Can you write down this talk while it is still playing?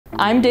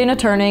I'm Dayna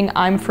Terning.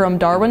 I'm from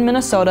Darwin,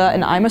 Minnesota,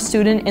 and I'm a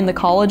student in the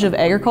College of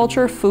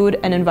Agriculture, Food,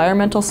 and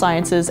Environmental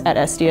Sciences at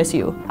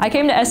SDSU. I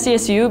came to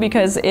SDSU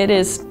because it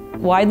is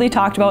widely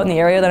talked about in the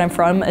area that I'm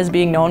from as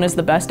being known as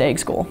the best ag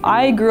school.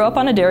 I grew up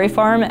on a dairy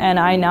farm, and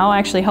I now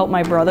actually help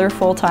my brother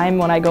full-time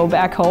when I go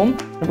back home.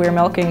 We're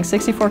milking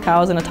 64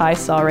 cows in a tie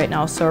stall right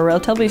now, so a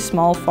relatively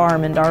small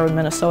farm in Darwin,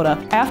 Minnesota.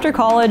 After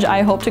college,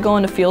 I hope to go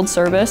into field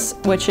service,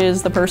 which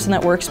is the person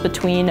that works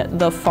between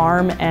the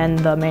farm and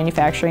the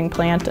manufacturing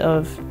plant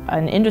of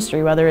an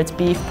industry, whether it's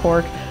beef,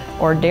 pork,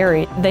 or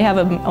dairy. They have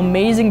an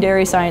amazing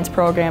dairy science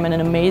program and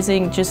an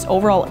amazing just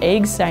overall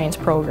egg science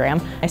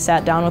program. I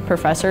sat down with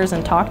professors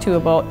and talked to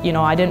about,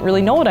 I didn't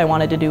really know what I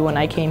wanted to do when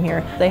I came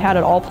here. They had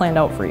it all planned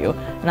out for you,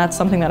 and that's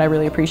something that I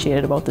really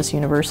appreciated about this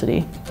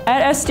university.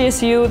 At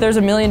SDSU, there's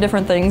a million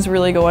different things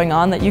really going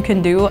on that you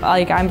can do.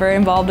 Like, I'm very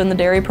involved in the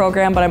dairy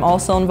program, but I'm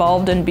also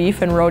involved in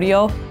beef and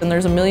rodeo, and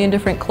there's a million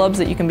different clubs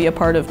that you can be a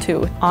part of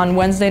too. On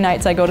Wednesday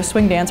nights, I go to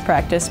swing dance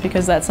practice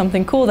because that's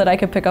something cool that I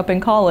could pick up in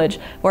college,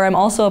 where I'm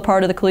also a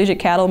part of the collegiate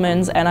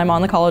cattlemen's, and I'm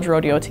on the college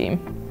rodeo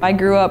team. I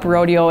grew up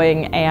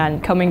rodeoing,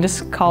 and coming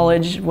to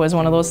college was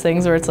one of those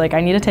things where it's like I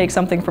need to take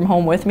something from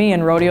home with me,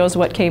 and rodeo is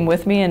what came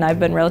with me, and I've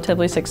been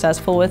relatively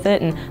successful with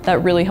it, and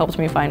that really helps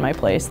me find my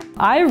place.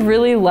 I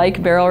really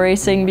like barrel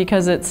racing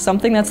because it's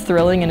something that's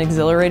thrilling and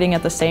exhilarating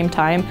at the same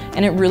time,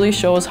 and it really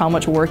shows how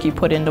much work you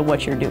put into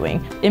what you're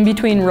doing. In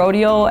between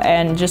rodeo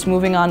and just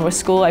moving on with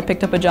school, I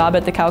picked up a job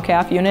at the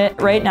cow-calf unit.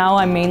 Right now,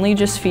 I'm mainly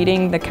just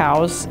feeding the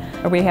cows.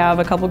 We have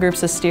a couple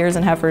groups of steers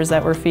and heifers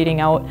that we're feeding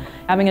out.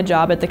 Having a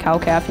job at the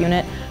cow-calf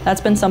unit,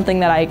 that's been something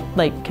that I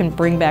can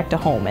bring back to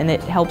home, and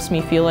it helps me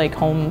feel like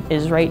home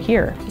is right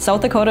here. South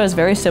Dakota is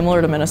very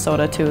similar to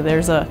Minnesota too.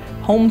 There's a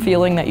home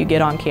feeling that you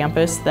get on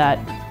campus that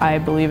I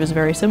believe is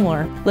very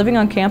similar. Living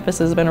on campus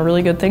has been a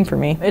really good thing for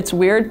me. It's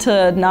weird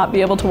to not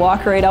be able to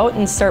walk right out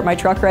and start my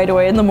truck right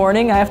away in the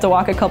morning. I have to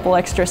walk a couple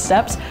extra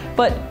steps,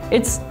 but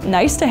it's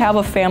nice to have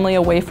a family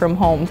away from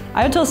home.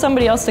 I would tell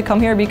somebody else to come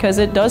here because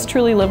it does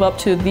truly live up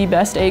to the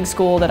best ag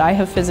school that I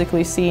have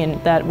physically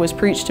seen that was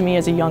preached to me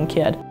as a young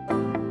kid.